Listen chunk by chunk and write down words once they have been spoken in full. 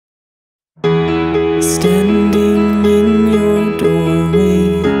standing in your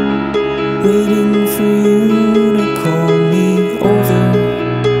doorway, waiting for you to call me over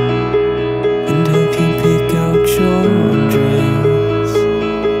and help you pick out your dress.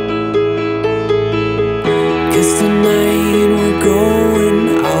 'Cause tonight we're going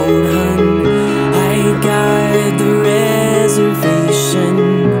out, hun. I got the reservation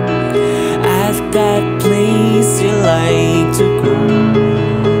at that place you like to go.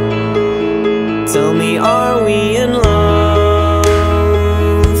 Tell me, are we in love?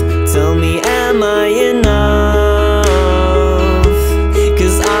 Tell me, am I enough?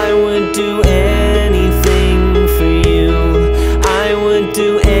 'Cause I would do anything for you. I would do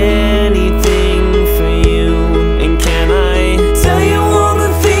anything for you. And can I tell you all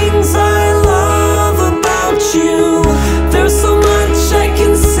the things I love about you? There's so much I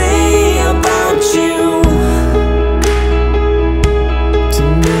can say about you to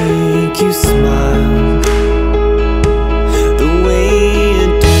make you smile the way you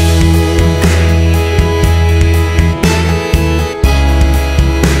do.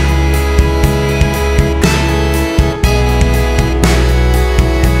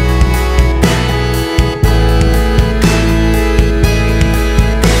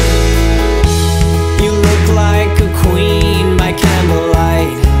 You look like a queen by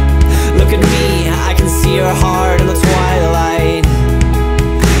candlelight. Look at me, I can see your heart in the twilight.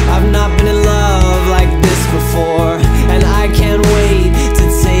 I've not been in love like this before, and I can't wait to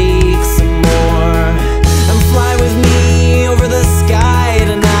take some more. And fly with me over the sky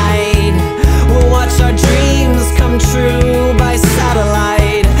tonight. We'll watch our dreams come true by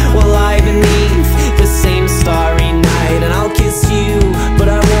satellite. We'll lie beneath the same starry night, and I'll kiss you, but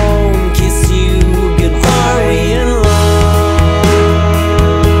I won't kiss you goodbye. Are we in love?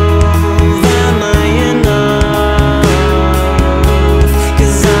 Am I enough?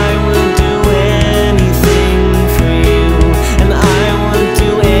 'Cause I would do anything for you, and I would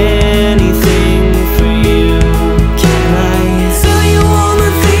do anything for you. Can I tell you all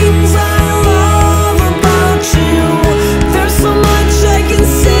the things I love about you? There's so much I can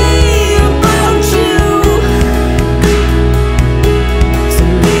say about you to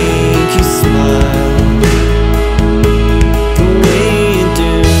make you smile the way you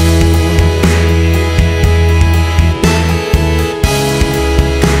do.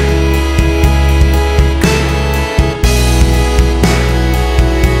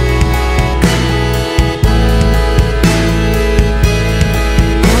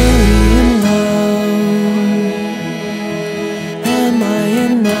 Are we in love? Am I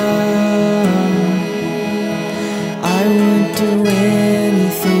enough? I would do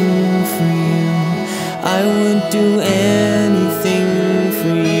anything for you. I would do anything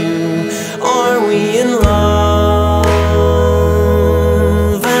for you. Are we in love?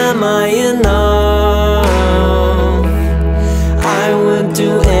 Am I